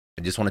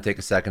I just want to take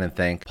a second and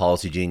thank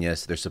Policy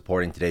Genius. They're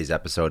supporting today's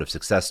episode of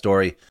Success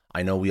Story.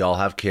 I know we all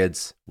have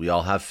kids, we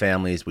all have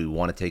families we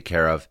want to take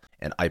care of,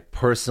 and I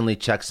personally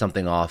checked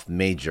something off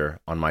major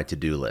on my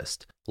to-do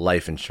list: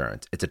 life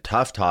insurance. It's a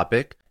tough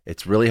topic.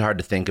 It's really hard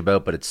to think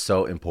about, but it's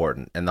so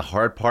important. And the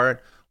hard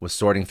part was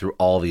sorting through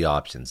all the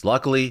options.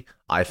 Luckily,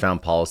 I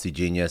found Policy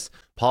Genius.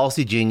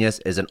 Policy Genius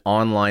is an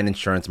online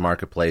insurance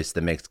marketplace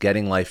that makes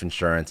getting life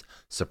insurance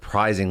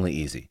surprisingly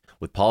easy.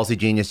 With Policy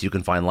Genius, you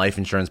can find life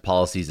insurance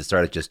policies that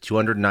start at just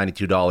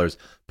 $292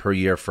 per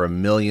year for $1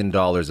 million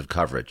of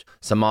coverage.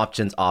 Some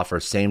options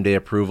offer same-day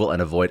approval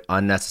and avoid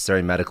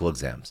unnecessary medical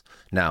exams.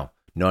 Now,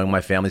 knowing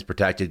my family's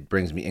protected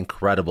brings me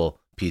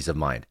incredible peace of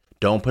mind.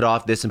 Don't put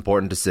off this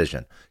important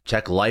decision.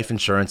 Check life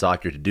insurance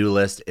off your to-do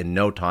list in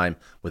no time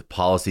with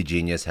Policy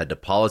Genius. Head to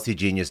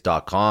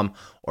policygenius.com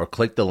or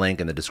click the link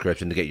in the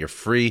description to get your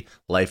free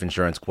life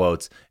insurance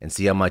quotes and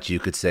see how much you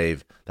could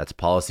save. That's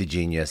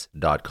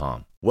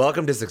policygenius.com.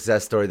 Welcome to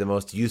Success Story, the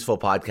most useful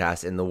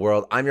podcast in the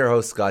world. I'm your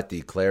host, Scott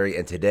D. Clary,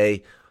 and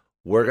today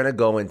we're going to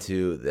go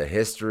into the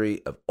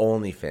history of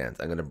OnlyFans.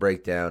 I'm going to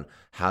break down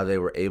how they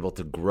were able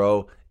to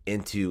grow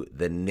into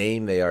the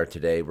name they are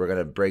today. We're going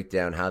to break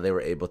down how they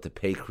were able to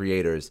pay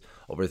creators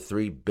over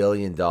 $3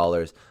 billion. I'm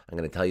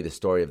going to tell you the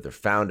story of their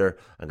founder.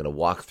 I'm going to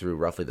walk through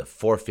roughly the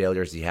 4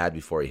 failures he had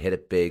before he hit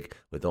it big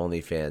with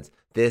OnlyFans.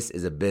 This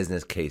is a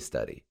business case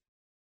study.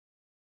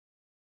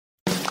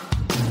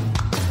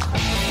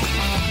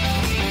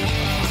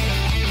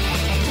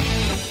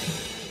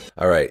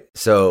 All right,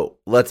 so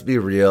let's be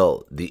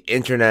real. The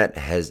internet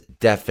has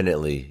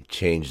definitely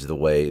changed the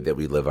way that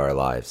we live our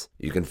lives.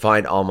 You can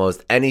find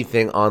almost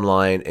anything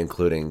online,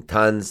 including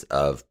tons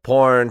of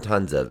porn,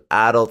 tons of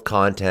adult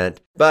content,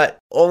 but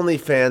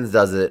OnlyFans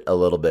does it a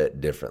little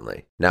bit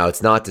differently. Now,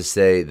 it's not to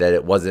say that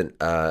it wasn't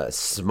a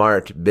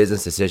smart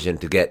business decision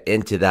to get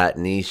into that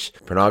niche.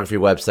 Pornography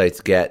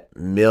websites get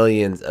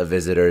millions of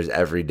visitors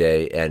every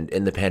day, and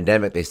in the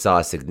pandemic, they saw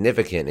a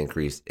significant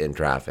increase in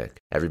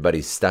traffic.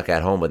 Everybody's stuck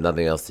at home with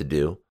nothing else to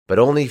do. But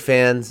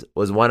OnlyFans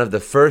was one of the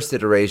first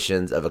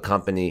iterations of a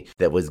company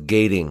that was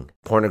gating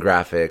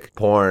pornographic,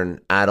 porn,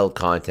 adult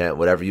content,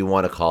 whatever you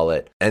want to call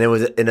it. And it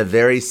was in a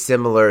very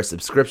similar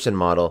subscription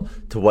model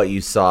to what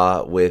you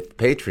saw with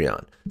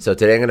Patreon. So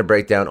today I'm going to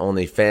break down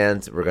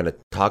OnlyFans. We're going to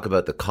talk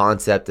about the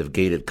concept of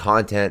gated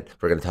content.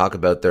 We're going to talk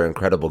about their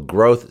incredible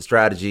growth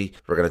strategy.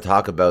 We're going to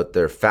talk about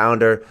their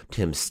founder,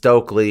 Tim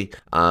Stokely.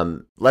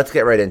 Let's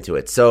get right into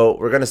it. So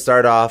we're going to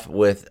start off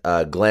with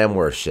glam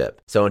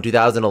worship. So in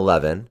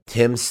 2011,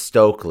 Tim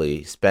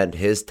Stokely spent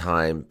his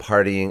time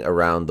partying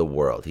around the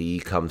world.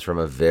 He comes from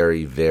a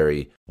very,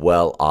 very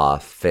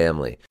well-off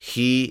family.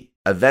 He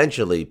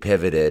eventually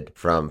pivoted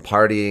from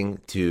partying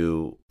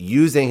to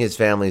using his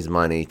family's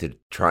money to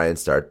try and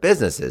start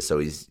businesses. So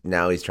he's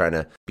trying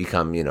to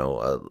become,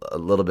 a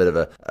little bit of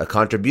a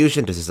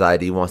contribution to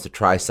society. He wants to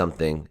try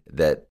something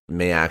that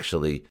may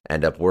actually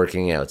end up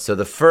working out. So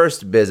the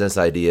first business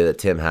idea that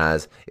Tim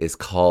has is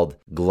called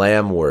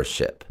Glam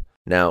Worship.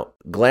 Now,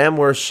 Glam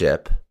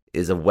Worship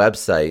is a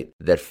website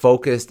that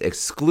focused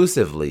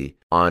exclusively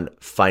on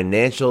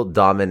financial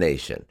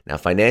domination. Now,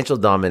 financial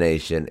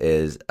domination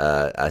is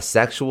a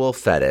sexual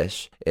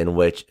fetish in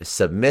which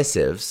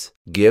submissives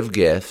give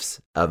gifts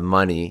of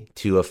money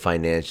to a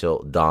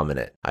financial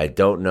dominant. I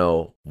don't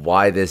know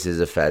why this is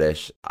a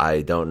fetish.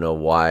 I don't know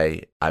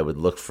why I would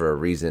look for a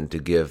reason to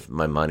give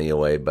my money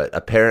away, but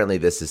apparently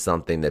this is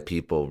something that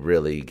people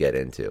really get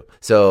into.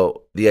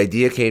 So the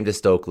idea came to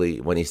Stokely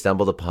when he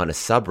stumbled upon a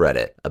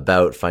subreddit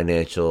about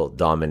financial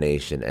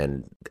domination,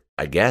 and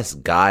I guess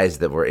guys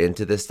that were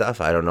into this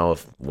stuff. I don't know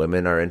if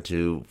women are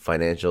into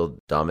financial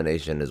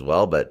domination as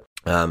well, but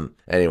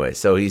anyway,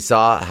 so he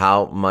saw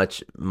how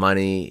much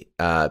money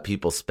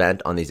people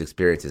spent on these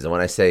experiences. And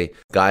when I say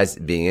guys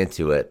being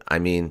into it, I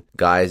mean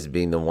guys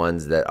being the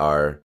ones that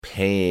are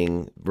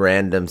paying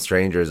random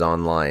strangers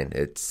online.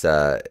 It's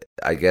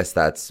I guess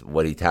that's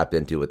what he tapped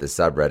into with the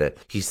subreddit.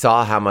 He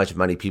saw how much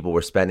money people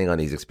were spending on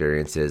these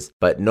experiences,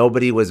 but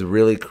nobody was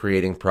really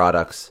creating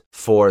products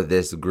for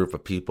this group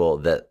of people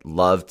that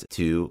loved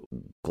to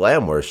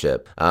glam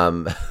worship.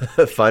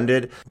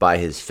 Funded by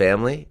his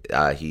family,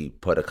 he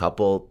put a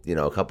couple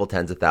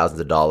tens of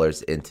thousands of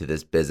dollars into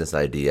this business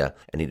idea,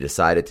 and he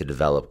decided to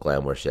develop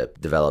Glam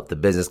Worship, develop the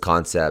business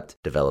concept,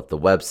 develop the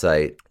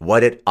website,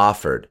 what it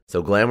offered.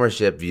 So Glam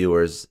Worship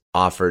viewers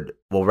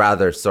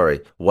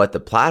what the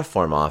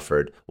platform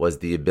offered was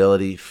the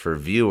ability for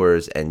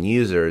viewers and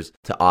users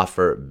to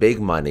offer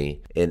big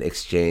money in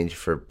exchange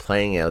for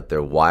playing out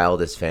their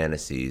wildest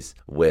fantasies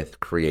with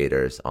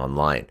creators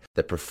online.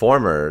 The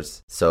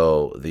performers,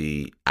 so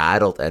the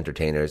adult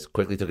entertainers,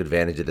 quickly took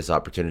advantage of this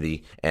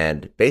opportunity,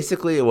 and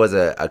basically it was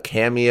a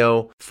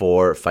cameo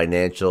for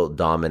financial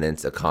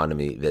dominance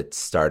economy that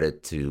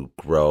started to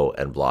grow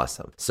and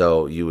blossom.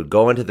 So you would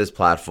go into this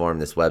platform,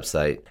 this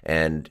website,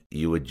 and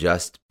you would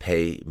just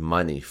pay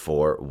money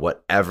for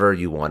whatever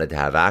you wanted to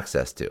have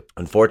access to.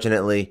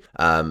 Unfortunately,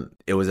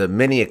 it was a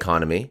mini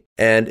economy,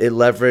 and it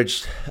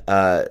leveraged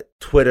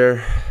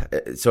Twitter.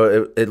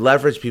 So it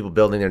leveraged people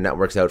building their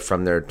networks out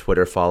from their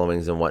Twitter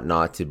followings and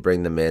whatnot to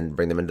bring them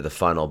into the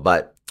funnel.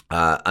 But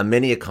a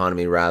mini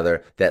economy,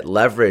 rather, that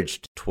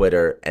leveraged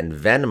Twitter and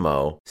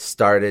Venmo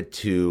started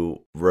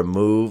to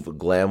remove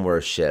glam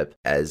worship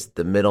as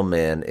the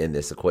middleman in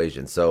this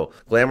equation. So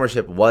glam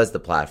worship was the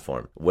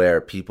platform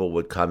where people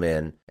would come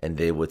in and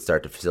they would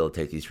start to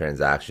facilitate these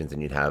transactions,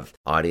 and you'd have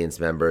audience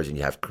members and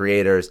you have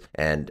creators,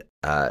 and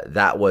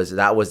that was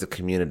the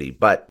community.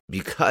 But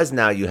because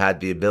now you had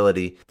the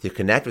ability to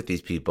connect with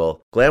these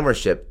people, glam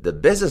worship, the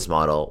business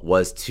model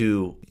was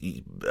to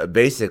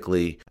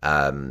basically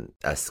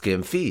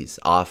skim fees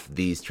off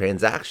these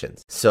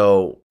transactions.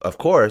 So of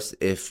course,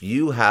 if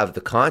you have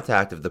the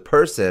contact of the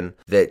person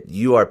that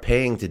you are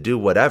paying to do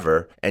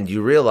whatever, and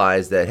you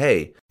realize that,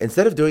 hey,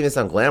 instead of doing this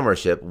on glam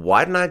worship,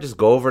 why didn't I just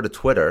go over to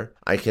Twitter?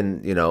 I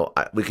can,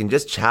 we can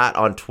just chat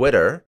on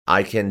Twitter.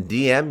 I can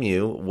DM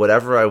you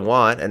whatever I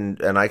want,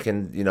 and I can,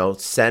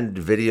 send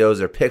videos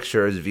or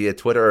pictures via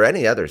Twitter or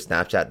any other,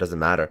 Snapchat, doesn't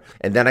matter.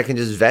 And then I can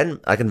just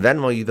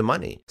Venmo you the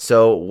money.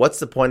 So what's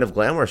the point of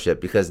glam worship?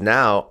 Because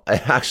now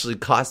it actually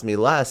costs me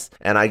less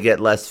and I get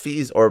less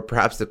fees, or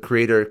perhaps the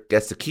creator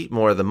gets to keep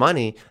more of the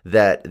money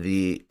that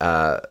the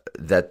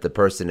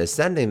person is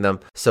sending them.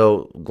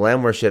 So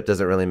glam worship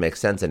doesn't really make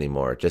sense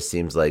anymore. It just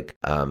seems like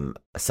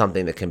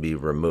something that can be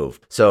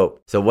removed. So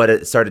what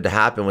it started to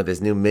happen with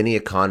this new mini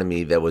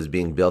economy that was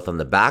being built on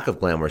the back of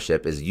glam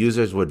worship is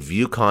users would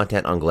view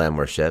content on glam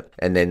worship,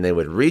 and then they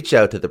would reach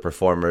out to the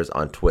performers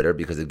on Twitter,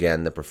 because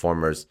again, the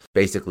performers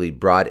basically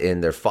brought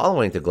in their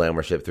following to glam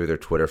worship through their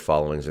Twitter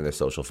followings and their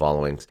social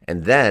followings.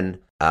 And then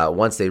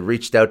once they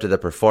reached out to the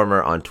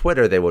performer on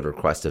Twitter, they would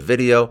request a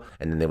video,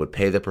 and then they would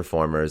pay the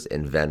performers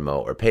in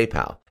Venmo or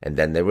PayPal, and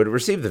then they would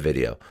receive the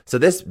video. So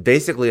this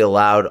basically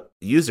allowed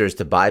users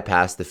to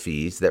bypass the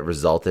fees that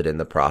resulted in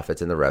the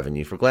profits and the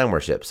revenue for glam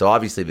worship. So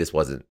obviously this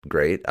wasn't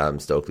great.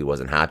 Stokely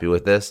wasn't happy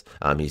with this.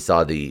 He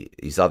saw the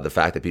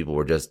fact that people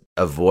were just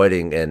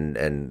avoiding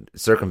and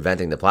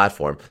circumventing the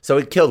platform. So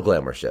he killed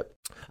glam worship.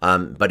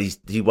 But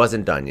he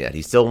wasn't done yet.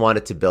 He still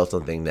wanted to build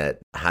something that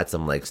had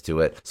some legs to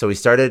it. So he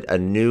started a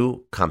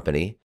new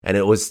company, and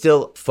it was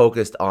still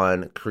focused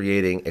on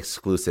creating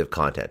exclusive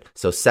content.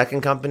 So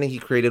second company he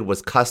created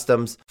was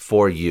Customs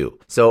for You.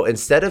 So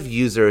instead of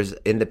users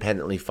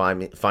independently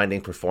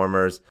finding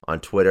performers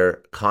on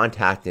Twitter,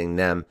 contacting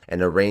them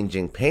and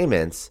arranging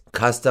payments,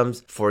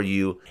 Customs for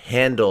You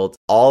handled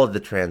all of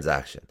the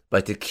transaction.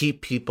 But to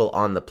keep people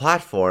on the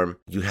platform,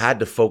 you had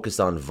to focus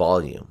on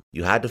volume.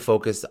 You had to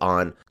focus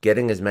on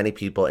getting as many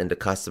people into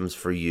Customs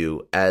for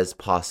You as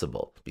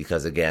possible.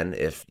 Because again,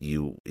 if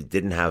you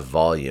didn't have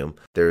volume,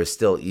 there is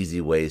still easy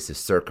ways to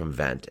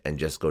circumvent and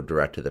just go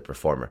direct to the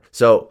performer.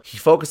 So he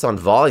focused on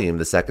volume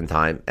the second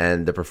time,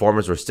 and the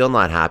performers were still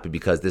not happy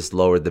because this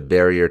lowered the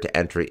barrier to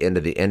entry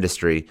into the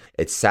industry.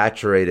 It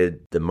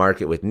saturated the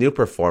market with new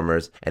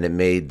performers, and it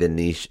made the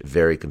niche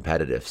very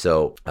competitive.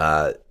 So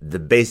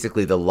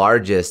basically the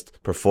largest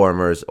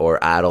performers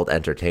or adult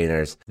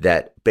entertainers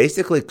that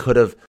basically could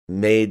have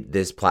made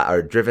this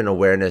or driven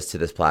awareness to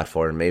this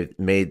platform,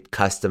 made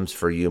Customs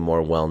for You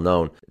more well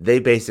known. They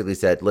basically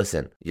said,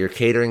 listen, you're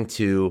catering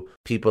to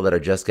people that are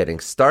just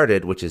getting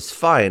started, which is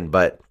fine,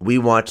 but we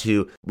want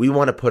to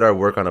put our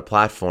work on a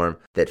platform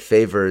that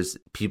favors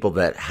people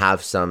that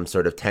have some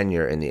sort of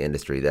tenure in the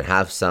industry, that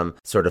have some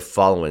sort of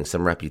following,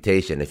 some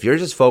reputation. If you're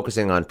just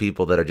focusing on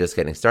people that are just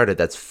getting started,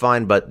 that's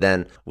fine, but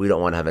then we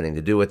don't want to have anything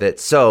to do with it.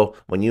 So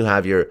when you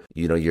have your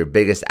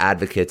biggest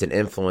advocates and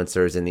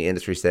influencers in the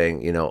industry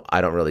saying,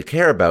 I don't really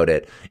care about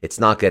it, it's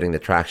not getting the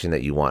traction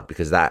that you want,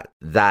 because that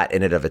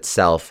in and of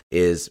itself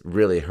is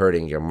really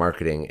hurting your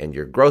marketing and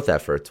your growth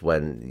efforts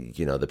when,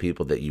 the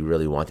people that you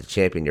really want to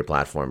champion your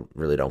platform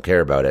really don't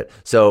care about it.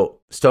 So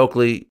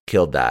Stokely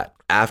killed that.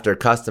 After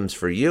Customs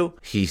for You,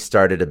 he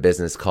started a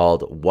business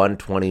called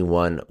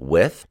 121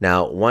 With.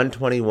 Now,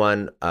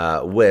 121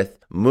 With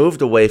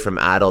moved away from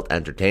adult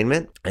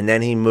entertainment, and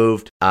then he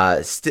moved,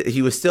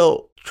 he was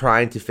still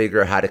trying to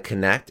figure out how to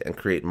connect and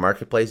create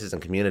marketplaces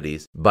and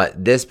communities.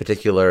 But this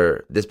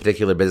particular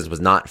business was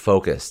not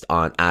focused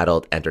on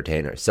adult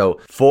entertainers. So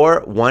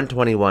for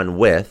 121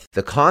 With,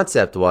 the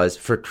concept was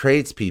for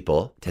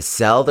tradespeople to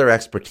sell their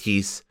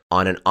expertise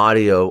on an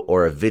audio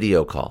or a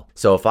video call.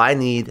 So if I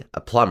need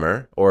a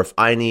plumber, or if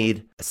I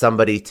need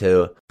somebody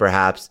to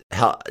perhaps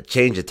help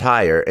change a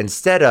tire,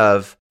 instead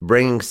of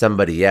bringing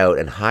somebody out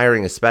and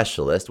hiring a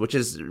specialist, which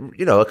is,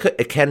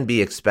 it can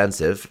be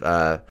expensive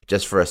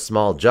just for a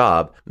small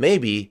job,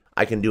 maybe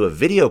I can do a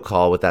video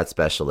call with that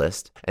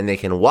specialist and they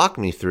can walk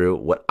me through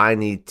what I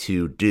need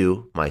to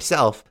do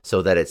myself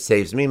so that it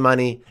saves me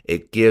money.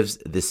 It gives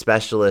the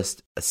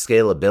specialist a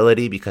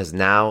scalability because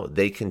now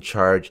they can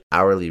charge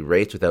hourly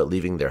rates without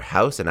leaving their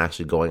house and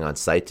actually going on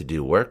site to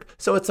do work.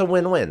 So it's a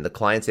win-win. The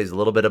client saves a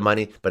little bit of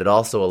money, but it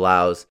also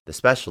allows the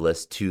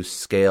specialist to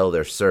scale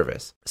their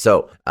service.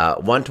 So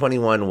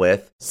 121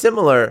 With,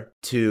 similar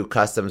to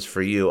Customs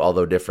for You,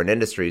 although different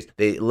industries,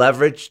 they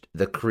leveraged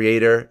the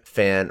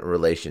creator-fan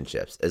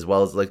relationships as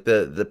well as like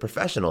the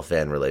professional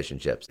fan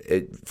relationships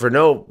for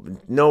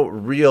no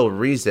real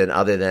reason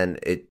other than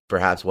it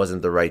perhaps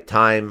wasn't the right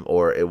time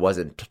or it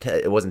wasn't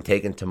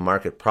taken to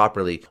market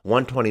properly.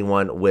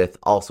 121 with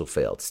also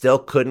failed. Still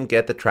couldn't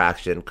get the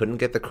traction, couldn't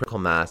get the critical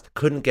mass,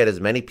 couldn't get as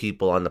many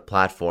people on the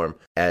platform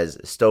as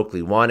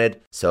Stokely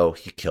wanted, so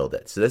he killed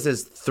it. So this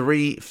is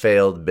 3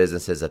 failed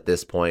businesses at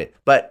this point.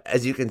 But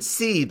as you can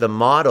see, the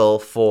model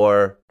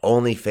for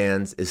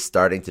OnlyFans is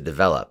starting to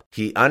develop.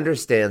 He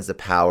understands the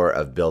power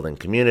of building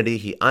community.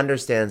 He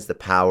understands the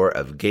power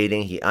of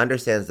gating. He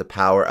understands the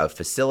power of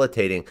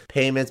facilitating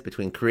payments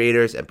between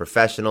creators and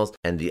professionals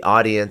and the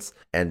audience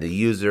and the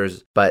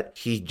users. But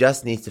he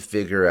just needs to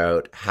figure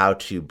out how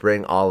to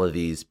bring all of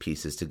these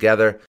pieces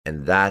together.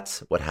 And that's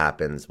what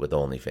happens with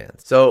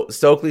OnlyFans. So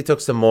Stokely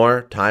took some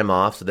more time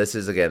off. So this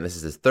is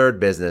his 3rd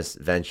business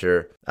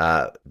venture.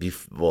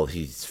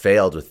 He's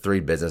failed with 3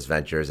 business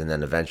ventures, and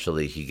then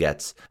eventually he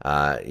gets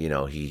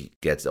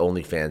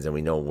OnlyFans, and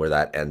we know where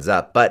that ends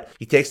up. But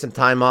he takes some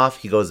time off.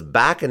 He goes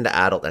back into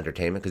adult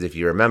entertainment because if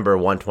you remember,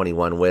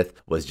 121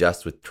 was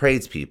just with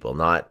tradespeople,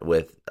 not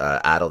with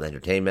adult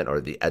entertainment or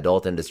the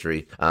adult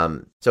industry.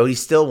 So he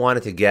still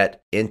wanted to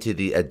get into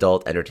the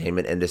adult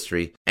entertainment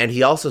industry, and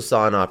he also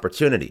saw an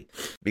opportunity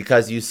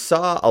because you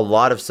saw a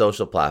lot of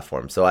social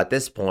platforms. So at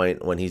this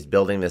point, when he's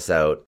building this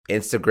out,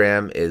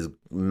 Instagram is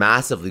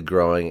massively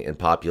growing in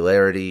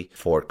popularity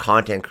for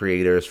content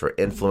creators, for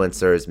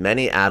influencers.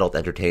 Many adult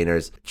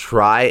entertainers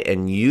try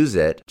and use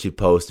it to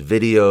post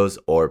videos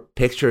or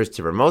pictures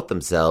to promote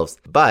themselves,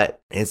 but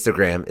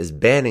Instagram is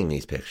banning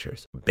these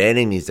pictures,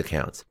 banning these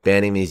accounts,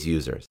 banning these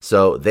users.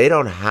 So they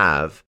don't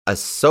have a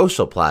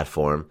social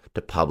platform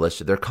to publish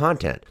their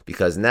content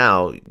because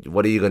now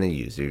what are you going to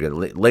use? You're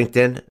going to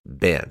LinkedIn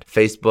banned,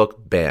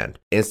 Facebook banned,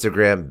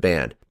 Instagram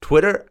banned.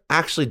 Twitter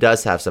actually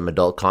does have some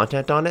adult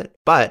content on it,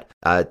 but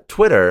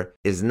Twitter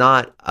is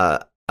not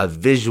a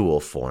visual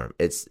form.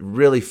 It's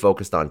really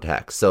focused on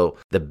text. So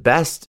the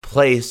best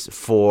place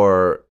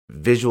for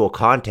visual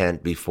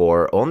content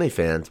before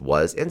OnlyFans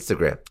was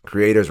Instagram.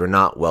 Creators were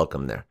not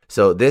welcome there.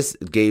 So this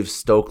gave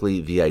Stokely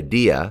the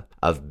idea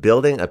of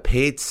building a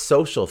paid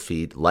social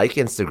feed like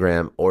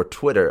Instagram or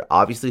Twitter,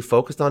 obviously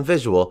focused on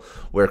visual,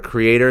 where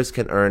creators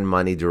can earn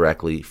money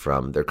directly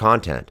from their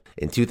content.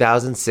 In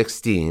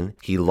 2016,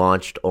 he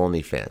launched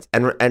OnlyFans.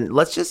 And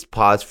let's just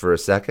pause for a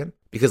second,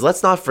 because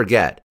let's not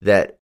forget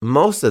that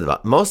most of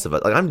us,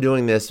 like I'm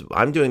doing this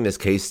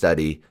case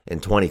study in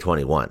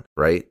 2021,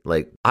 right?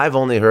 Like I've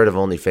only heard of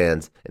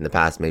OnlyFans in the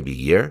past maybe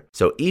year.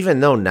 So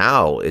even though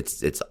now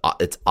it's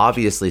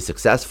obviously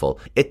successful,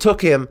 it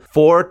took him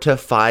 4 to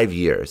 5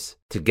 years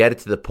to get it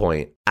to the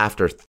point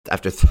after three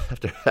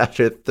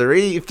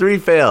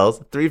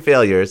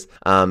failures,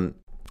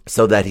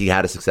 so that he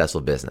had a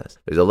successful business.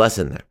 There's a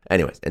lesson there.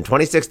 Anyways, in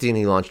 2016,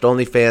 he launched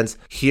OnlyFans.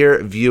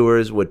 Here,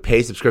 viewers would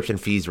pay subscription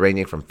fees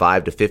ranging from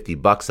 $5 to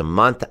 $50 a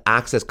month to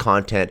access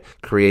content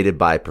created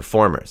by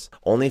performers.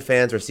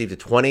 OnlyFans received a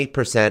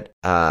 20%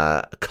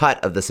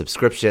 cut of the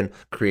subscription.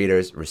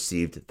 Creators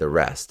received the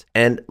rest.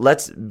 And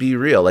let's be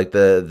real, like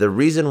the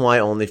reason why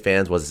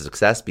OnlyFans was a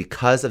success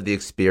because of the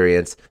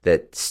experience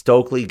that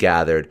Stokely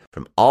gathered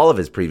from all of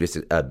his previous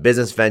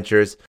business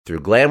ventures. Through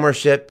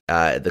Glamourship,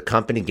 the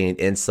company gained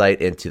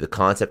insight into the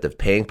concept of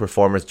paying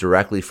performers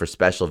directly for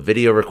special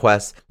video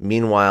requests.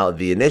 Meanwhile,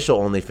 the initial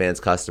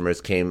OnlyFans customers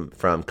came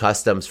from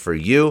Customs for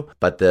You,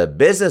 but the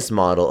business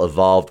model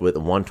evolved with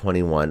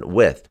 121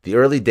 with. The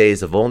early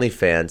days of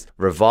OnlyFans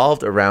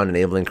revolved around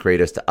enabling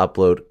creators to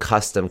upload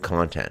custom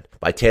content.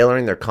 By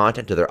tailoring their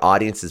content to their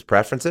audience's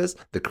preferences,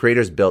 the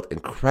creators built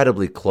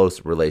incredibly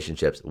close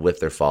relationships with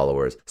their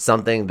followers,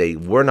 something they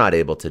were not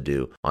able to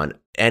do on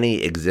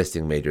any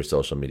existing major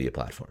social media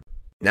platform.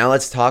 Now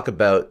let's talk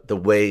about the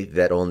way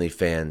that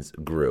OnlyFans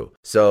grew.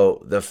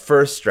 So the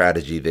first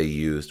strategy they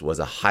used was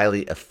a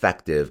highly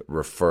effective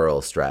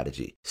referral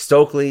strategy.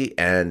 Stokely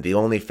and the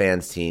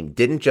OnlyFans team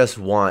didn't just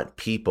want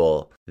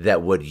people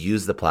that would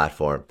use the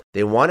platform.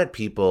 They wanted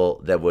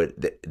people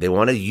they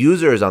wanted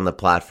users on the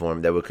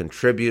platform that would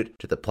contribute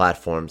to the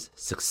platform's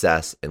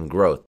success and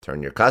growth.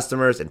 Turn your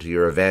customers into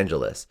your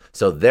evangelists.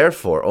 So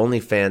therefore,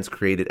 OnlyFans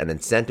created an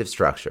incentive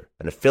structure,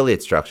 an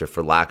affiliate structure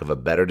for lack of a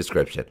better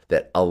description,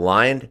 that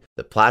aligned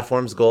the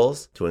platform's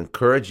goals to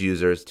encourage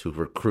users to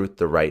recruit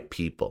the right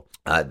people.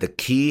 The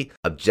key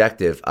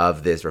objective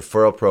of this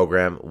referral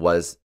program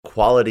was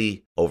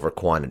quality over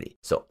quantity.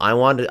 So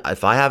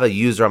if I have a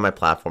user on my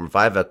platform, if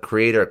I have a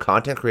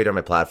content creator on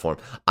my platform,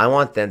 I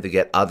want them to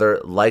get other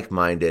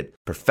like-minded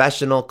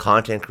professional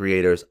content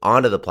creators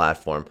onto the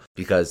platform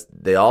because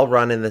they all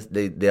run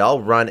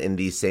in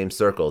these same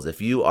circles.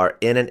 If you are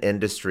in an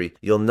industry,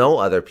 you'll know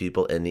other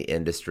people in the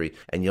industry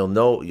and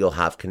you'll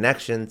have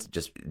connections.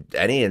 Just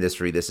any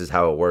industry, this is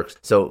how it works.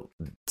 So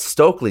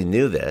Stokely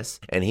knew this,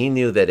 and he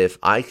knew that if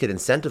I could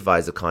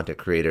incentivize the content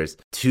creators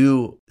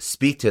to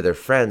speak to their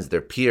friends,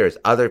 their peers,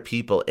 other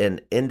people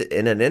people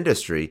in an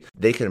industry,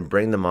 they can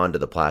bring them onto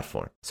the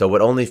platform. So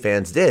what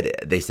OnlyFans did,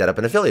 they set up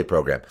an affiliate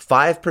program,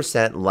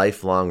 5%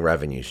 lifelong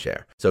revenue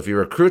share. So if you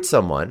recruit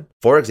someone,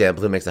 for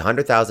example, who makes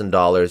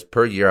 $100,000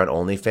 per year on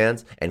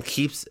OnlyFans and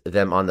keeps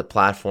them on the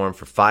platform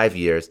for 5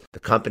 years, the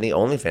company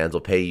OnlyFans will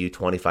pay you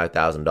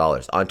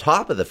 $25,000 on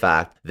top of the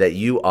fact that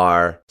you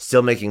are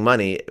still making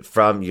money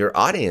from your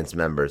audience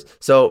members.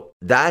 So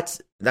that's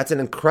an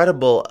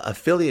incredible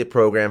affiliate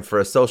program for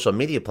a social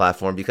media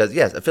platform because,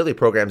 yes, affiliate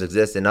programs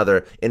exist in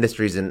other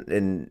industries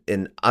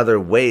in other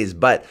ways.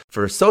 But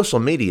for social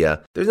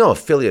media, there's no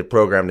affiliate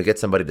program to get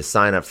somebody to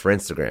sign up for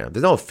Instagram.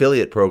 There's no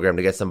affiliate program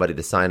to get somebody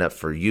to sign up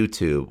for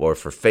YouTube or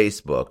for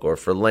Facebook or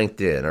for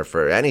LinkedIn or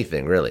for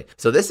anything, really.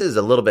 So this is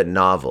a little bit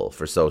novel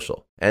for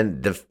social.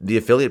 And the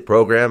affiliate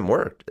program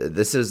worked.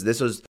 This was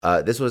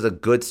a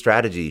good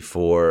strategy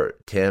for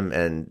Tim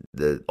and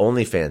the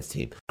OnlyFans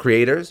team.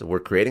 Creators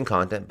were creating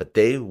content, but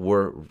they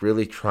were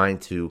really trying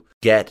to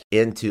get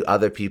into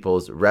other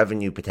people's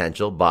revenue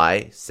potential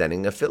by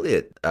sending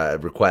affiliate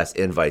requests,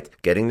 invites,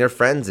 getting their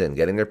friends in,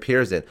 getting their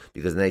peers in,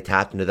 because then they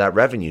tapped into that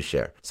revenue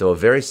share. So a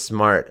very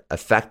smart,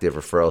 effective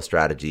referral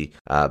strategy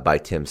by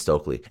Tim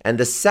Stokely. And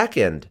the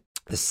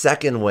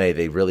second way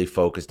they really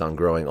focused on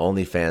growing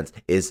OnlyFans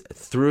is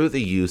through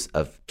the use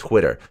of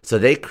Twitter. So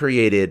they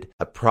created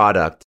a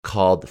product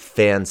called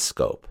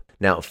Fanscope.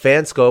 Now,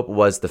 Fanscope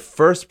was the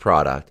first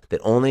product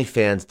that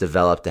OnlyFans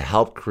developed to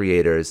help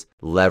creators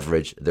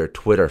leverage their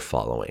Twitter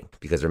following.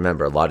 Because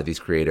remember, a lot of these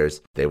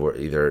creators, they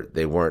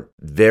weren't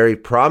very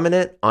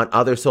prominent on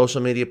other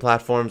social media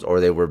platforms or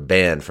they were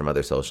banned from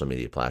other social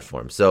media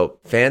platforms. So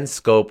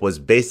Fanscope was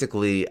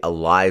basically a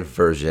live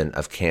version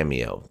of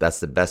Cameo. That's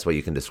the best way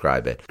you can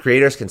describe it.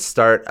 Creators can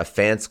start a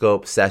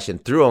Fanscope session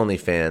through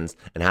OnlyFans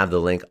and have the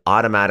link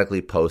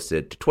automatically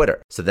posted to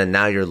Twitter. So then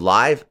now your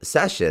live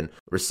session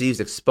receives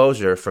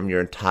exposure from your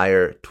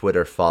entire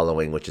Twitter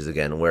following, which is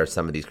again where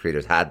some of these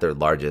creators had their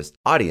largest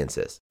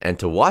audiences. And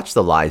to watch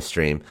the live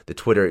stream, the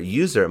Twitter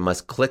user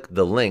must click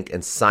the link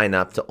and sign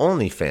up to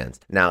OnlyFans.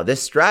 Now,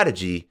 this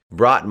strategy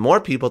brought more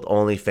people to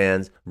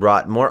OnlyFans,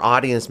 brought more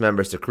audience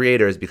members to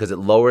creators because it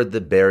lowered the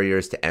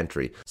barriers to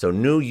entry. So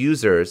new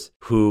users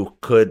who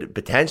could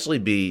potentially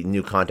be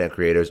new content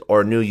creators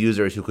or new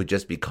users who could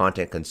just be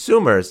content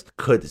consumers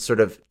could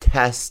sort of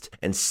test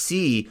and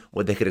see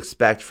what they could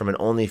expect from an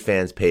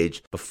OnlyFans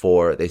page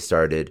before they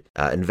started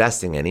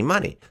investing any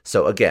money.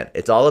 So again,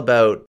 it's all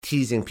about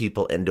teasing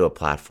people into a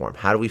platform.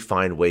 How do we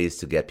find ways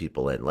to get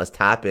people in? Let's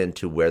tap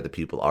into where the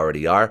people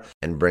already are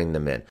and bring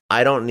them in.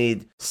 I don't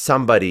need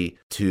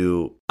to,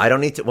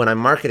 when I'm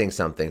marketing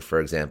something, for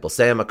example,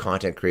 say I'm a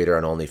content creator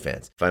on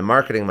OnlyFans. If I'm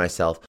marketing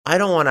myself, I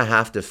don't want to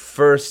have to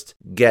first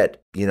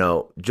get,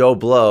 Joe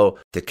Blow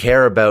to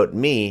care about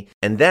me,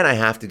 and then I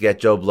have to get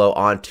Joe Blow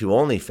onto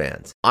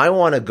OnlyFans. I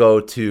want to go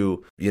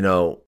to,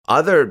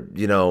 other,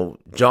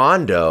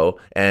 John Doe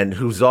and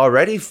who's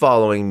already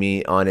following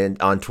me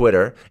on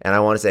Twitter, and I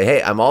want to say,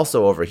 hey, I'm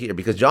also over here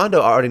because John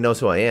Doe already knows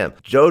who I am.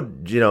 Joe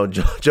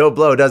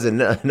Blow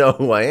doesn't know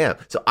who I am.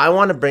 So I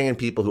want to bring in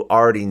people who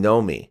already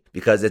know me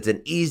because it's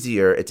an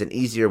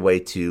easier way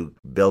to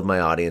build my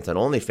audience on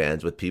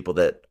OnlyFans with people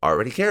that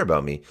already care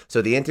about me.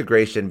 So the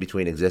integration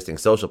between existing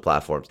social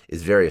platforms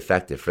is very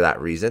effective for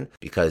that reason,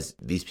 because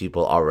these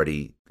people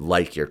already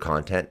like your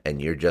content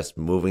and you're just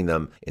moving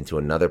them into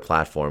another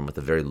platform with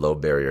a very low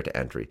barrier to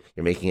entry.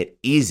 You're making it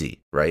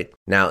easy, right?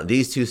 Now,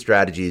 these two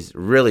strategies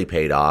really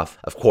paid off.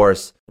 Of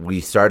course, we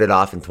started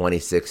off in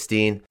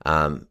 2016,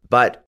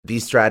 but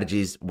these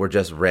strategies were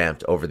just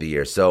ramped over the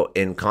years. So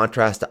in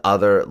contrast to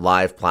other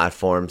live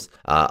platforms,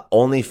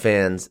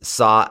 OnlyFans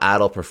saw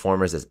adult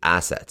performers as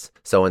assets.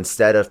 So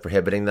instead of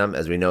prohibiting them,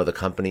 as we know, the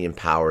company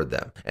empowered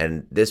them.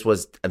 And this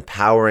was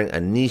empowering a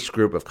niche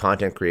group of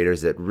content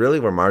creators that really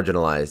were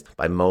marginalized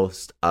by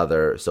most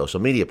other social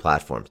media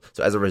platforms.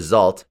 So as a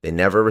result, they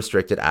never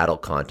restricted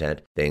adult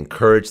content. They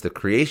encouraged the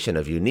creation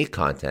of unique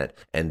content.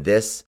 And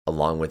this,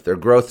 along with their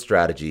growth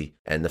strategy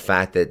and the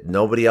fact that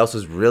nobody else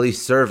was really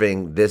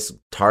serving this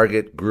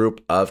target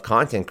group of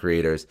content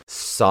creators,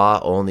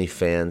 saw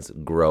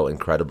OnlyFans grow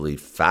incredibly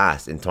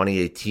fast. In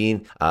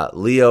 2018,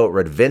 Leo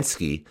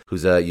Radvinsky,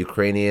 who's a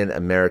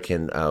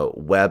Ukrainian-American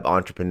web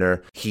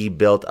entrepreneur, he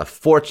built a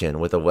fortune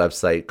with a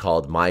website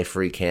called My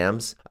Free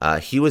Cams.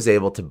 He was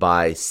able to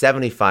buy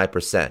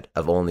 75%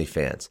 of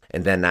OnlyFans.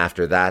 And then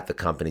after that, the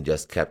company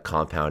just kept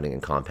compounding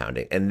and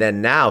compounding. And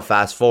then now,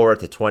 fast forward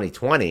to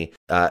 2020,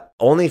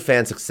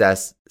 OnlyFans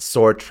success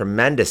soared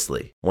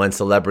tremendously when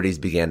celebrities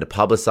began to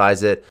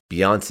publicize it.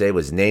 Beyonce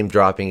was name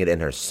dropping it in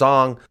her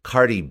song.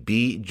 Cardi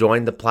B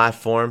joined the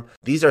platform.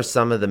 These are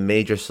some of the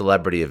major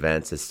celebrity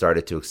events that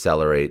started to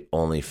accelerate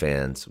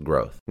OnlyFans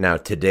growth. Now,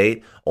 to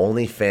date,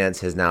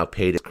 OnlyFans has now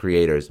paid its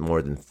creators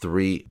more than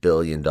 $3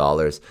 billion,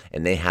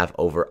 and they have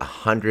over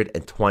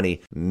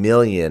 120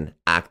 million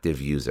active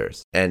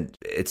users. And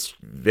it's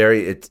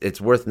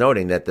worth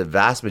noting that the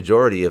vast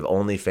majority of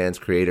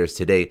OnlyFans creators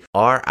today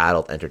are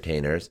adult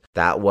entertainers.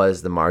 That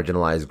was the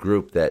marginalized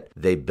group that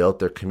they built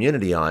their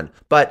community on.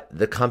 But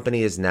the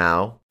company is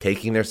now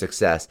taking their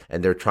success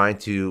and they're trying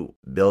to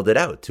build it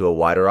out to a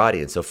wider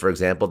audience. So for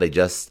example, they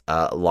just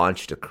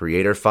launched a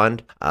creator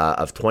fund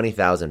of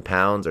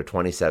 £20,000 or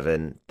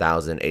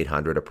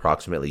 27,800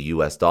 approximately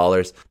US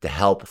dollars to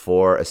help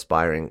for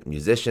aspiring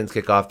musicians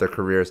kick off their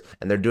careers.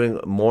 And they're doing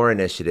more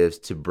initiatives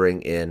to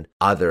bring in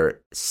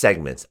other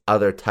segments,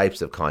 other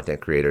types of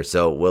content creators.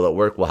 So will it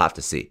work? We'll have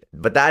to see.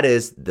 But that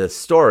is the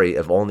story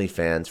of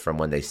OnlyFans from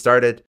when they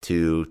started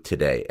to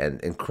today,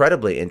 and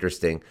incredibly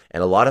interesting,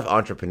 and a lot of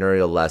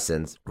entrepreneurial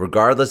lessons,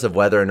 regardless of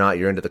whether or not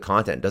you're into the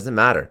content. It doesn't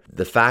matter.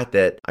 The fact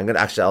that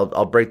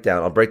I'll break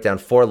down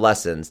 4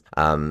 lessons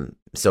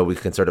so we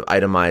can sort of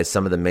itemize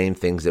some of the main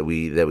things that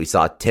we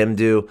saw Tim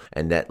do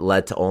and that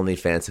led to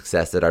OnlyFans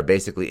success that are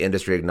basically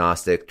industry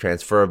agnostic,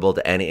 transferable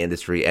to any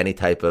industry, any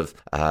type of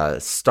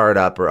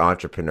startup or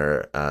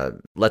entrepreneur.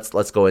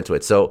 Let's go into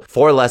it. So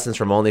 4 lessons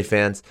from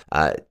OnlyFans.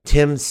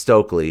 Tim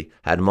Stokely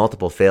had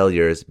multiple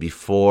failures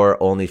before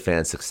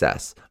OnlyFans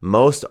success.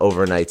 Most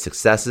overnight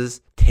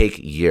successes take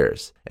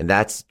years, and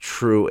that's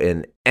true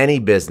in any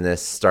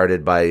business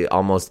started by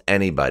almost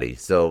anybody.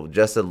 So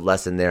just a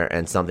lesson there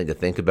and something to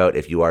think about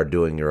if you are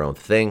doing your own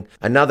thing.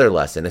 Another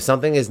lesson, if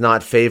something is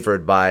not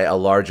favored by a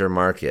larger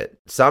market,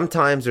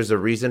 sometimes there's a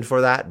reason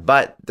for that,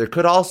 but there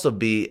could also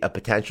be a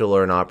potential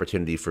or an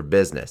opportunity for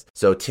business.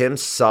 So Tim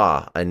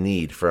saw a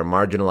need for a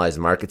marginalized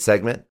market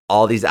segment.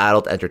 All these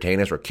adult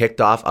entertainers were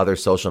kicked off other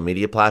social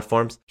media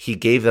platforms. He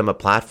gave them a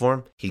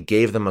platform, he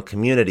gave them a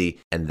community,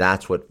 and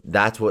that's what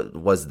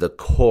was the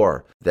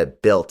core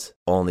that built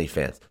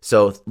OnlyFans.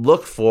 So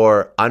look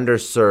for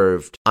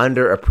underserved,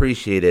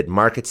 underappreciated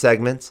market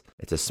segments.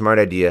 It's a smart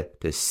idea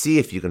to see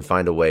if you can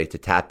find a way to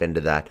tap into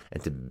that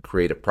and to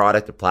create a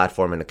product, a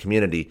platform, and a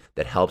community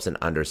that helps an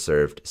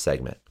underserved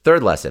segment.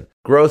 Third lesson,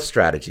 growth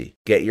strategy.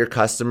 Get your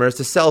customers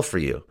to sell for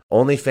you.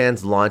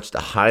 OnlyFans launched a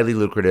highly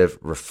lucrative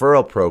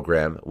referral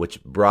program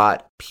which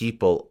brought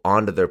people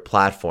onto their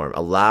platform,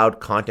 allowed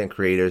content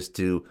creators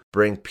to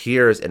bring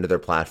peers into their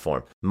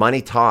platform.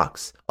 Money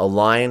talks.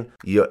 Align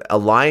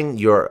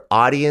your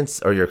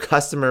audience, or your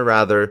customer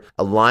rather,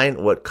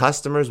 align what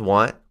customers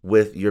want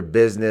with your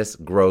business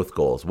growth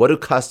goals. What do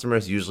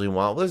customers usually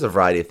want? Well, there's a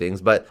variety of things,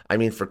 but I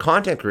mean, for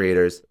content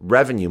creators,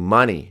 revenue,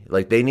 money,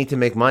 like they need to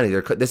make money.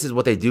 This is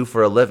what they do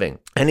for a living.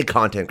 Any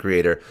content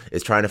creator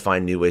is trying to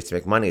find new ways to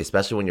make money,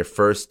 especially when you're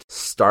first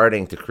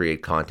starting to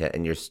create content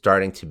and you're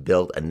starting to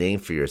build a name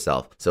for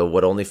yourself. So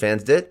what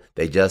OnlyFans did,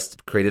 they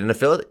just created an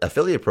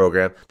affiliate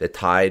program that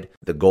tied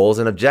the goals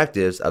and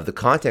objectives of the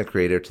content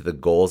creator to the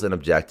goals and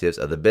objectives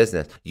of the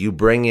business. You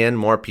bring in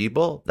more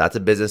people, that's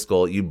a business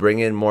goal. You bring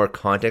in more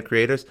content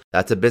creators,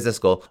 that's a business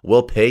goal.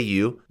 We'll pay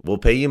you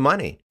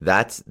money.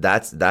 That's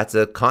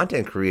a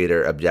content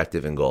creator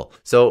objective and goal.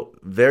 So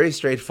very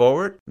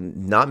straightforward.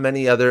 Not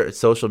many other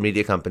social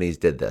media companies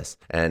did this,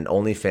 and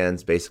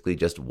OnlyFans basically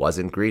just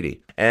wasn't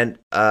greedy. And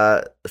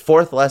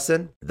fourth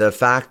lesson, the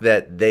fact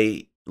that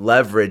they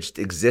leveraged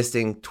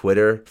existing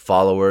Twitter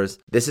followers.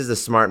 This is a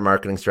smart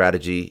marketing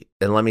strategy.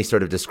 And let me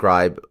sort of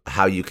describe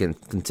how you can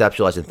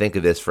conceptualize and think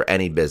of this for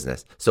any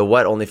business. So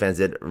what OnlyFans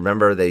did,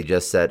 remember they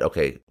just said,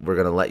 okay, we're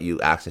going to let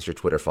you access your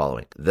Twitter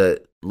following.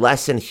 The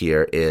lesson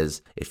here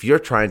is if you're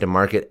trying to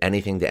market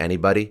anything to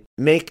anybody,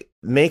 make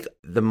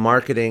the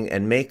marketing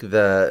and make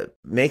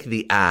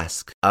the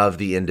ask of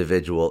the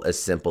individual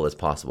as simple as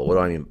possible.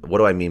 What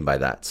do I mean by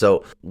that?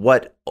 So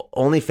what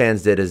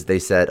OnlyFans did is they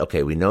said,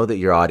 okay, we know that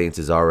your audience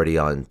is already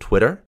on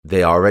Twitter.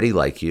 They already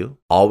like you.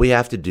 All we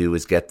have to do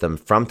is get them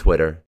from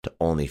Twitter to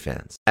OnlyFans.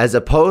 As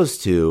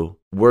opposed to,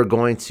 we're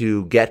going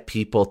to get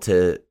people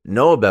to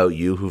know about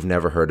you who've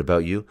never heard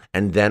about you,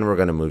 and then we're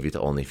going to move you to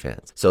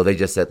OnlyFans. So they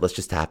just said, let's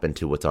just tap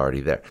into what's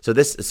already there.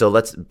 So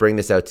let's bring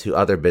this out to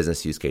other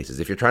business use cases.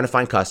 If you're trying to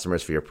find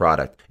customers for your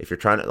product, if you're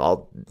trying to,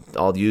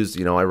 I'll use,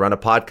 I run a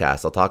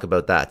podcast. I'll talk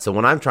about that. So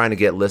when I'm trying to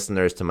get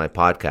listeners to my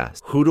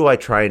podcast, who do I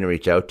try and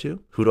reach out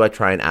to? Who do I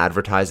try and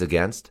advertise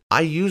against?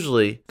 I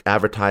usually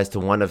advertise to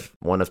one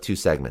of two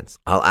segments.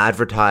 I'll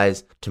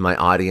advertise to my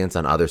audience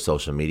on other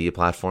social media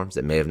platforms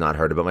that may have not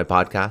heard about my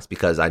podcast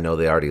because I know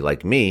they already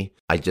like me.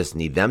 I just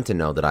need them to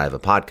know that I have a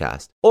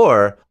podcast.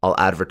 Or I'll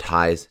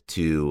advertise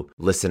to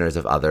listeners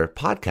of other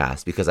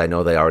podcasts because I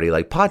know they already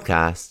like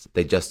podcasts.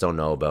 They just don't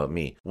know about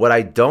me. What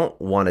I don't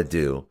want to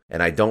do,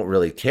 and I don't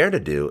really care to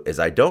do, is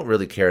I don't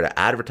really care to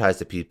advertise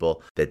to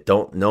people that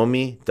don't know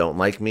me, don't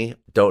like me,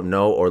 don't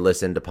know or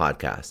listen to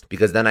podcasts,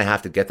 because then I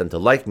have to get them to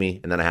like me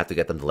and then I have to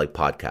get them to like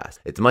podcasts.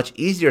 It's much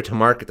easier to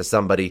market to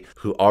somebody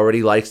who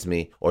already likes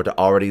me or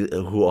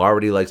who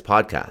already likes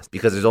podcasts,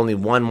 because there's only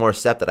one more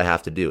step that I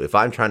have to do. If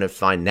I'm trying to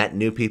find net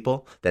new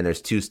people, then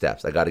there's two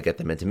steps. I got to get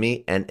them into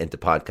me and into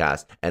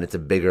podcasts, and it's a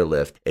bigger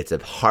lift. It's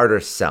a harder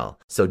sell.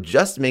 So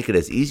just make it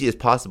as easy as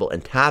possible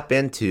and tap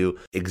into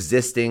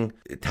existing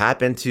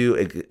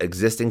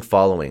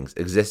followings,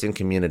 existing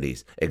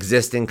communities,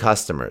 existing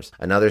customers.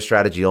 Another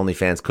strategy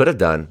OnlyFans could have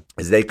done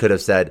is they could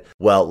have said,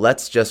 well,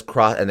 let's just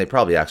cross, and they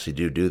probably actually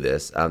do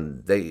this.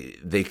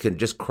 They could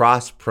just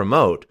cross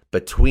promote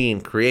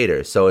between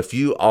creators. So if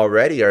you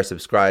already are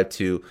subscribed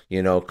to,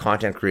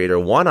 Content Creator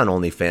 1 on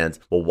OnlyFans,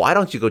 well, why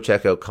don't you go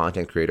check out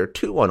Content Creator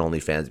 2 on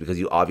OnlyFans? Because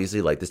you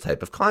obviously like this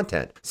type of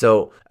content.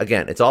 So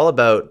again, it's all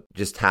about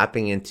just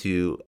tapping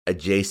into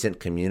adjacent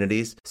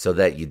communities so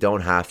that you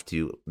don't have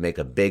to make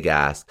a big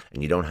ask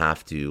and you don't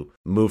have to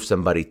move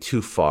somebody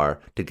too far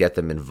to get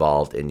them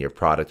involved in your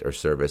product or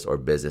service or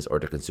business or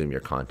to consume your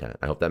content.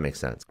 I hope that makes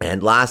sense.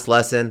 And last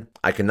lesson,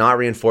 I cannot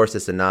reinforce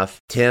this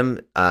enough.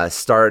 Tim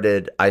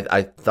started,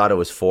 I thought it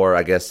was 4,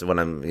 I guess when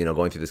I'm,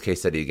 going through this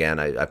case study again,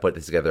 I put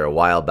this together a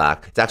while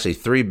back. It's actually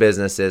 3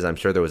 businesses. I'm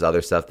sure there was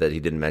other stuff that he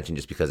didn't mention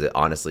just because it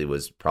honestly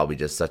was probably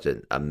just such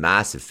a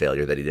massive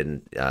failure that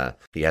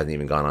he hasn't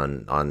even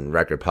gone on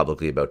record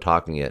publicly about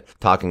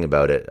talking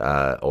about it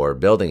or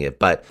building it,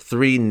 but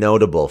 3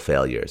 notable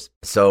failures.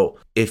 So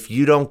if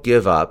you don't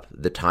give up,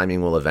 the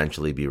timing will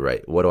eventually be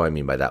right. What do I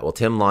mean by that? Well,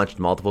 Tim launched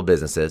multiple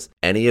businesses.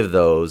 Any of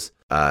those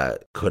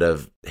could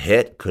have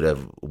hit, could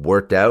have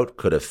worked out,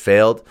 could have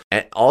failed.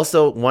 And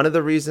also, one of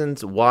the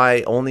reasons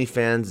why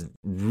OnlyFans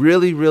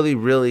really, really,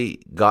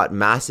 really got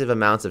massive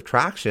amounts of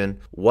traction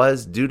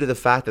was due to the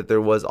fact that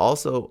there was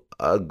also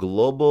a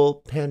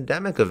global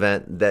pandemic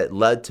event that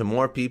led to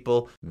more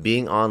people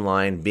being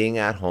online, being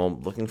at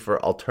home, looking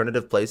for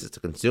alternative places to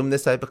consume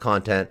this type of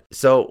content.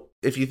 So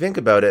if you think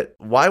about it,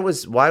 why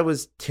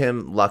was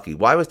Tim lucky?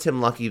 Why was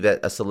Tim lucky that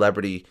a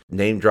celebrity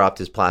name dropped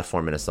his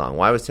platform in a song?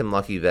 Why was Tim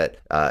lucky that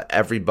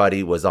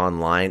everybody was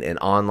online and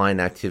online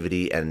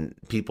activity and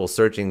people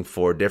searching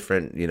for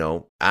different,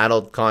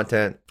 adult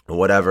content,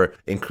 whatever,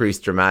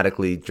 increased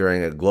dramatically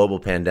during a global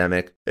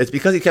pandemic? It's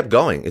because he kept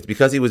going. It's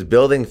because he was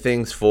building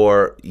things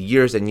for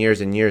years and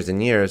years and years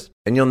and years.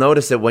 And you'll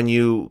notice that when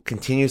you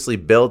continuously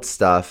build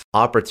stuff,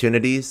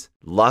 opportunities,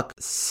 luck,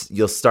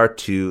 you'll start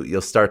to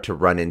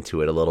run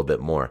into it a little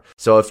bit more.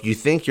 So if you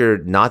think you're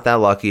not that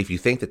lucky, if you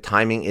think the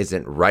timing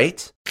isn't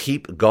right,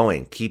 keep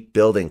going, keep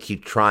building,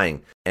 keep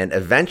trying. And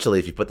eventually,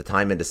 if you put the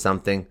time into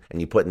something and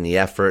you put in the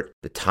effort,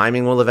 the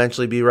timing will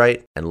eventually be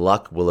right and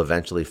luck will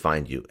eventually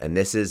find you. And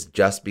this is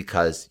just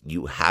because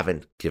you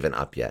haven't given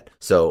up yet.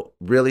 So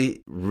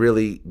really,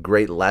 really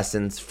great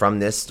lessons from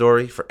this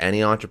story for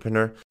any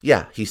entrepreneur.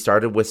 Yeah, he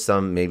started with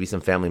maybe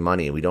some family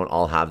money. We don't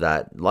all have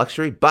that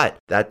luxury. But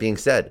that being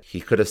said, he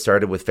could have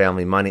started with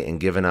family money and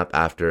given up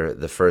after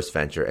the first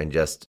venture and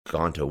just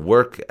gone to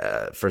work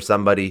for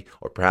somebody,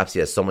 or perhaps he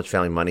has so much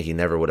family money he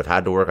never would have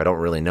had to work. I don't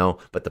really know.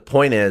 But the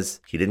point is,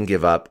 he didn't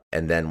give up.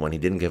 And then when he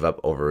didn't give up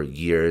over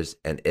years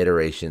and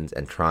iterations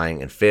and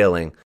trying and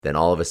failing, then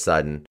all of a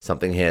sudden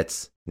something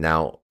hits.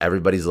 Now,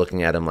 everybody's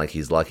looking at him like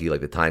he's lucky,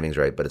 like the timing's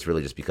right, but it's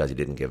really just because he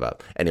didn't give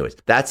up. Anyways,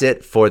 that's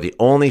it for the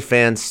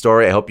OnlyFans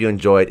story. I hope you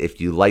enjoyed. If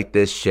you like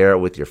this, share it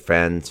with your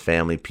friends,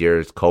 family,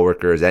 peers,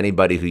 coworkers,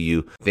 anybody who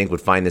you think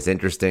would find this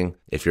interesting.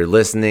 If you're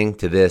listening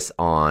to this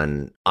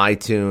on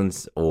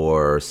iTunes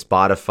or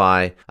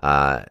Spotify,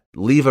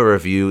 leave a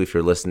review if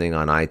you're listening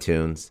on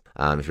iTunes.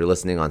 If you're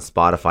listening on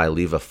Spotify,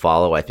 leave a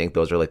follow. I think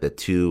those are like the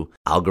 2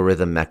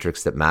 algorithm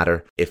metrics that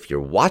matter. If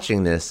you're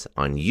watching this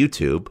on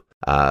YouTube,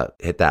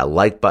 hit that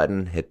like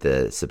button, hit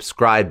the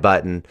subscribe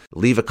button,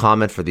 leave a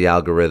comment for the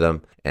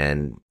algorithm,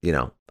 and,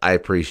 I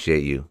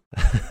appreciate you.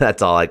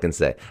 That's all I can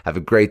say. Have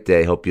a great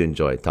day. Hope you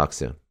enjoy. Talk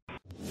soon.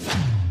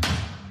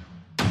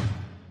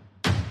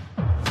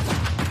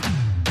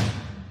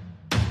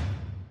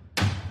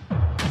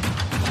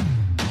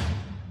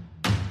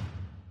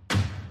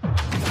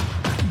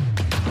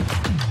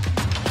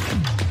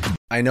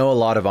 I know a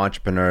lot of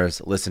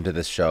entrepreneurs listen to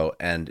this show,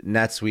 and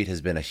NetSuite has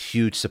been a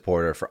huge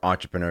supporter for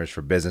entrepreneurs,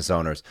 for business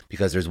owners,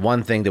 because there's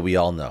one thing that we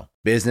all know.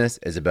 Business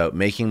is about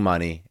making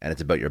money, and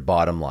it's about your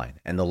bottom line.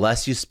 And the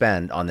less you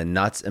spend on the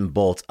nuts and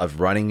bolts of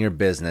running your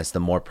business, the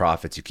more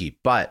profits you keep.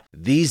 But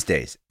these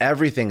days,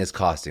 everything is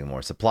costing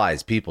more.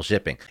 Supplies, people,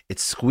 shipping. It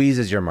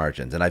squeezes your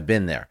margins, and I've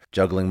been there,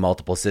 juggling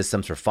multiple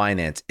systems for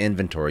finance,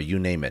 inventory, you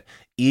name it,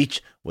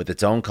 each with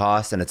its own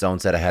costs and its own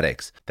set of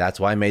headaches.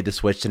 That's why I made the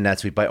switch to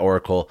NetSuite by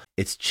Oracle.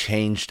 It's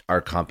changed our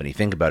company.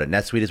 Think about it.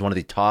 NetSuite is one of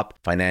the top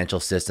financial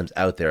systems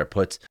out there. It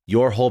puts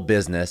your whole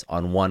business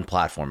on one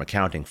platform: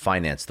 accounting,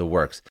 finance, the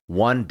works.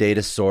 One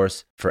data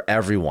source for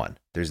everyone.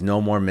 There's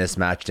no more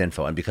mismatched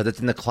info. And because it's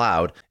in the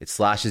cloud, it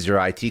slashes your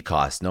IT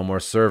costs. No more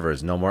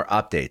servers, no more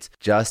updates.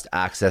 Just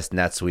access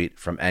NetSuite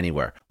from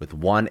anywhere. With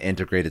one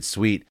integrated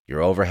suite,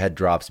 your overhead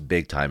drops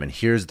big time. And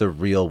here's the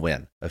real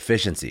win: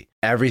 efficiency.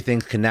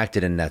 Everything's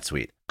connected in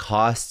NetSuite.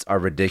 Costs are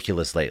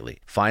ridiculous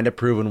lately. Find a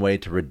proven way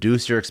to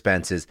reduce your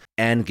expenses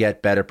and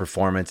get better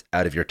performance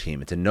out of your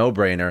team. It's a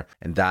no-brainer,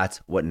 and that's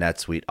what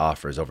NetSuite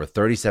offers. Over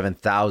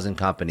 37,000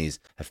 companies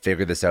have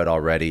figured this out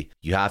already.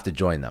 You have to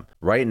join them.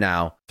 Right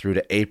now, through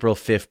to April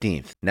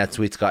 15th,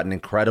 NetSuite's got an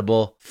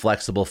incredible,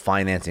 flexible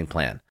financing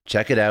plan.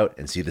 Check it out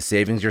and see the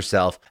savings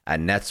yourself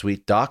at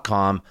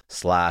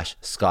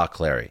netsuite.com/Scott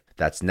Clary.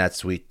 That's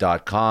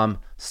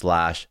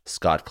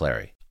netsuite.com/Scott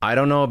Clary. I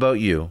don't know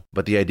about you,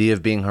 but the idea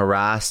of being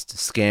harassed,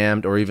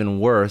 scammed, or even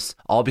worse,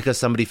 all because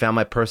somebody found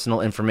my personal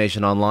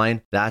information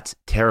online, that's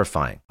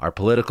terrifying. Our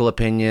political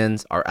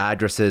opinions, our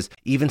addresses,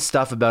 even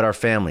stuff about our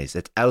families,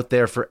 it's out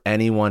there for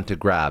anyone to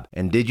grab.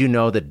 And did you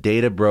know that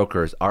data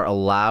brokers are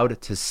allowed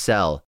to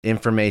sell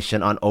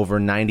information on over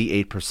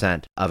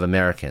 98% of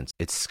Americans?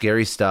 It's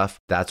scary stuff.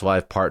 That's why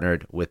I've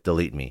partnered with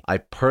Delete Me. I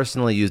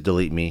personally use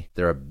Delete Me.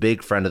 They're a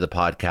big friend of the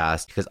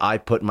podcast because I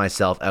put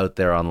myself out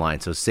there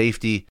online. So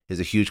safety is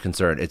a huge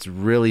concern. It's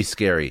really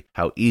scary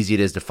how easy it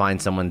is to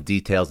find someone's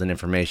details and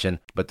information,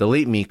 but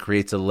Delete Me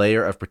creates a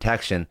layer of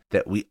protection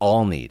that we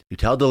all need. You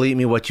tell Delete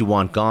Me what you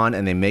want gone,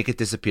 and they make it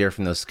disappear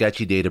from those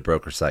sketchy data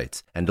broker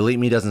sites. And Delete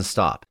Me doesn't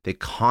stop. They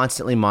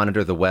constantly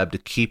monitor the web to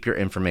keep your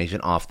information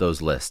off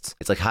those lists.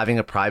 It's like having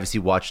a privacy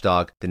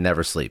watchdog that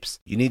never sleeps.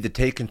 You need to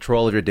take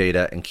control of your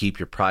data and keep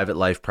your private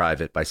life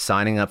private by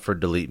signing up for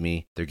Delete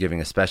Me. They're giving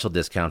a special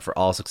discount for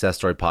all Success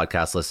Story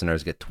podcast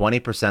listeners. Get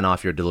 20%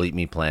 off your Delete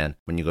Me plan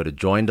when you go to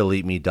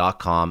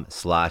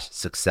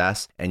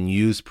joindeleteme.com/success and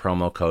use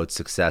promo code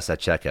success at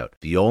checkout.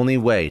 The only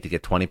way to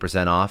get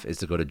 20% off is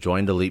to go to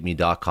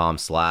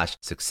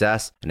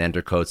joindeleteme.com/success and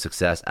enter code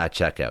success at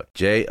checkout.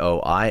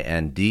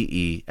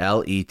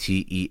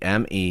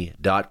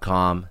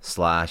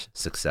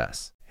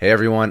 joindeleteme.com/success. Hey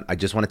everyone, I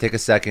just want to take a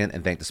second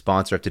and thank the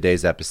sponsor of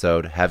today's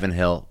episode, Heaven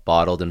Hill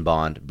Bottled and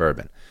Bond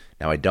Bourbon.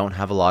 Now, I don't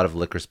have a lot of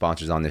liquor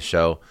sponsors on this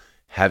show.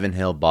 Heaven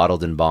Hill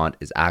Bottled and Bond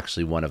is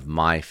actually one of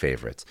my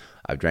favorites.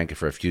 I've drank it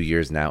for a few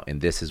years now, and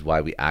this is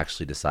why we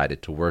actually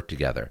decided to work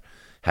together.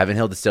 Heaven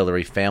Hill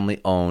Distillery, family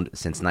owned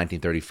since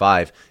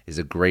 1935, is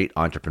a great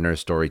entrepreneur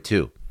story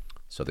too.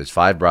 So there's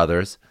 5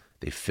 brothers.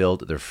 They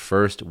filled their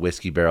first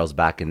whiskey barrels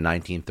back in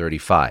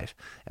 1935,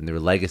 and their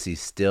legacy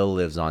still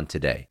lives on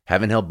today.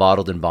 Heaven Hill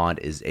Bottled and Bond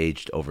is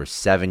aged over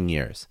 7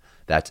 years.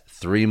 That's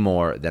 3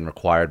 more than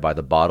required by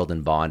the Bottled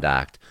and Bond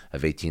Act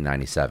of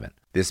 1897.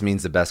 This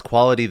means the best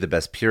quality, the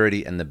best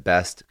purity, and the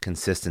best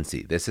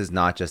consistency. This is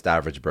not just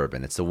average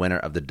bourbon. It's the winner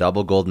of the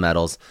double gold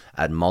medals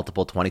at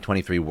multiple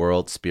 2023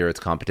 World Spirits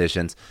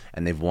competitions,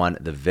 and they've won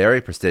the very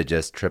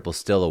prestigious Triple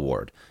Still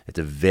Award. It's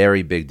a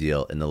very big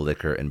deal in the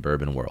liquor and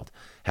bourbon world.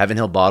 Heaven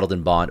Hill Bottled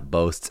and Bond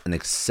boasts an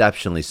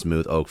exceptionally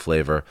smooth oak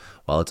flavor,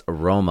 while its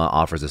aroma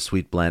offers a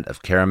sweet blend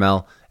of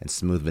caramel and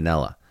smooth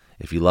vanilla.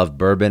 If you love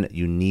bourbon,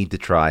 you need to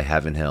try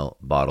Heaven Hill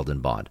Bottled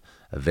and Bond.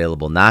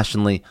 Available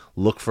nationally,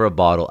 look for a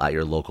bottle at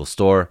your local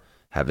store.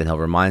 Heaven Hill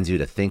reminds you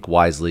to think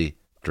wisely,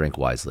 drink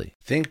wisely.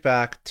 Think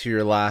back to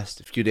your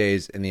last few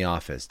days in the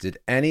office. Did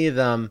any of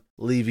them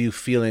leave you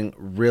feeling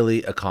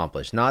really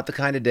accomplished? Not the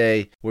kind of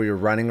day where you're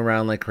running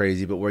around like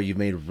crazy, but where you've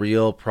made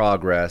real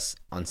progress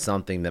on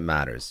something that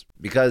matters.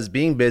 Because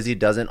being busy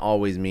doesn't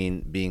always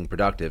mean being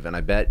productive, and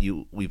I bet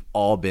we've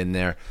all been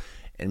there.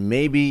 And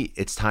maybe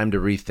it's time to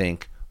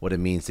rethink what it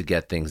means to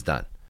get things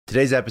done.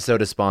 Today's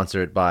episode is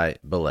sponsored by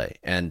Belay,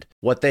 and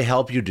what they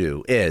help you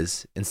do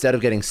is, instead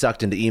of getting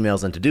sucked into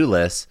emails and to-do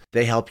lists,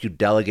 they help you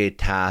delegate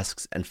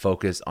tasks and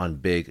focus on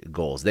big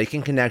goals. They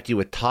can connect you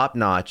with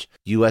top-notch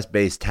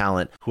US-based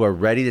talent who are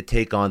ready to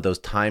take on those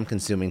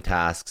time-consuming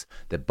tasks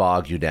that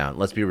bog you down.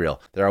 Let's be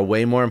real. There are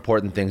way more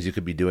important things you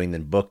could be doing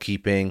than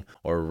bookkeeping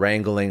or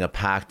wrangling a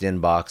packed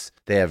inbox.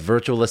 They have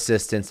virtual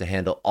assistants to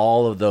handle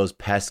all of those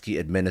pesky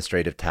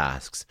administrative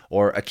tasks,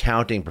 or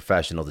accounting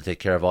professional to take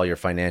care of all your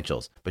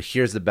financials. But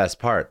here's the best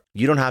part.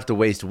 You don't have to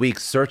waste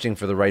weeks searching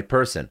for the right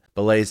person.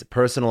 Belay's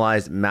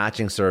personalized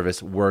matching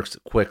service works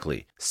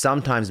quickly,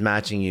 sometimes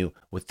matching you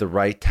with the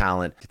right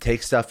talent to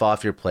take stuff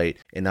off your plate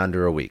in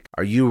under a week.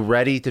 Are you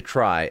ready to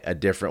try a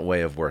different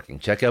way of working?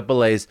 Check out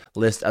Belay's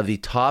list of the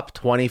top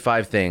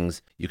 25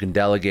 things you can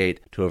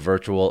delegate to a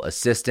virtual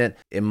assistant.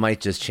 It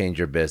might just change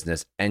your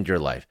business and your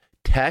life.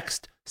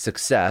 Text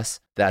SUCCESS,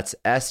 that's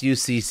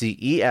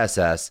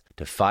SUCCESS,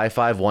 to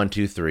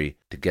 55123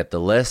 to get the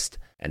list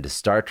and to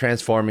start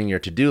transforming your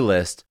to-do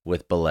list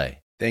with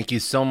Belay. Thank you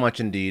so much,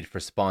 Indeed, for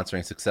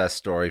sponsoring Success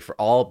Story. For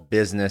all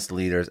business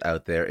leaders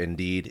out there,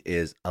 Indeed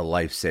is a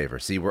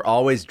lifesaver. See, we're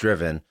always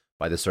driven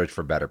by the search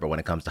for better, but when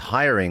it comes to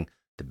hiring,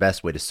 the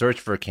best way to search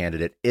for a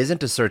candidate isn't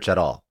to search at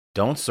all.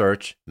 Don't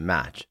search,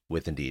 match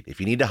with Indeed. If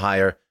you need to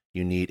hire,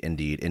 you need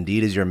Indeed.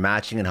 Indeed is your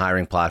matching and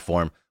hiring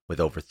platform with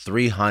over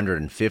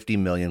 350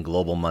 million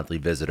global monthly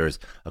visitors,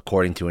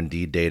 according to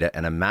Indeed data,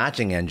 and a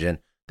matching engine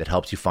that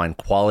helps you find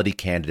quality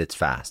candidates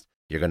fast.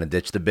 You're going to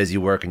ditch the busy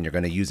work and you're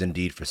going to use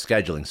Indeed for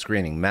scheduling,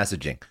 screening,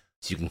 messaging,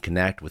 so you can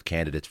connect with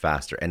candidates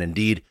faster. And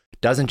Indeed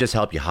doesn't just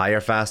help you hire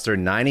faster.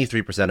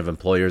 93% of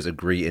employers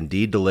agree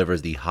Indeed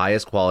delivers the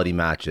highest quality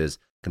matches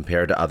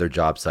compared to other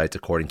job sites,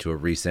 according to a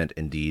recent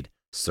Indeed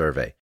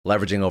survey.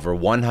 Leveraging over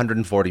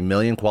 140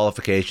 million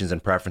qualifications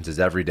and preferences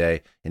every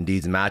day,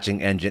 Indeed's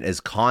matching engine is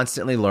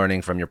constantly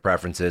learning from your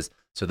preferences,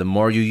 so the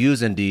more you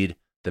use Indeed,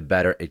 the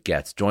better it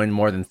gets. Join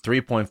more than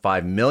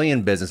 3.5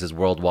 million businesses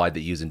worldwide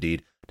that use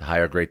Indeed to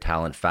hire great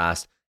talent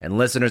fast. And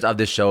listeners of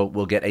this show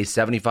will get a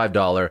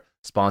 $75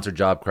 sponsored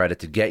job credit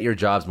to get your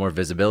jobs more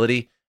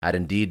visibility at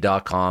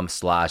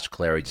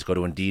Indeed.com/Clary. Just go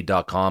to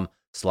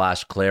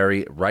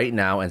Indeed.com/Clary right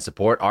now and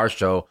support our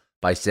show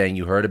by saying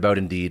you heard about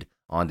Indeed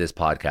on this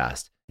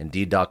podcast.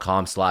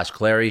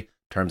 Indeed.com/Clary.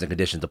 Terms and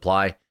conditions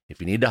apply. If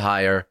you need to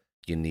hire,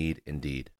 you need Indeed.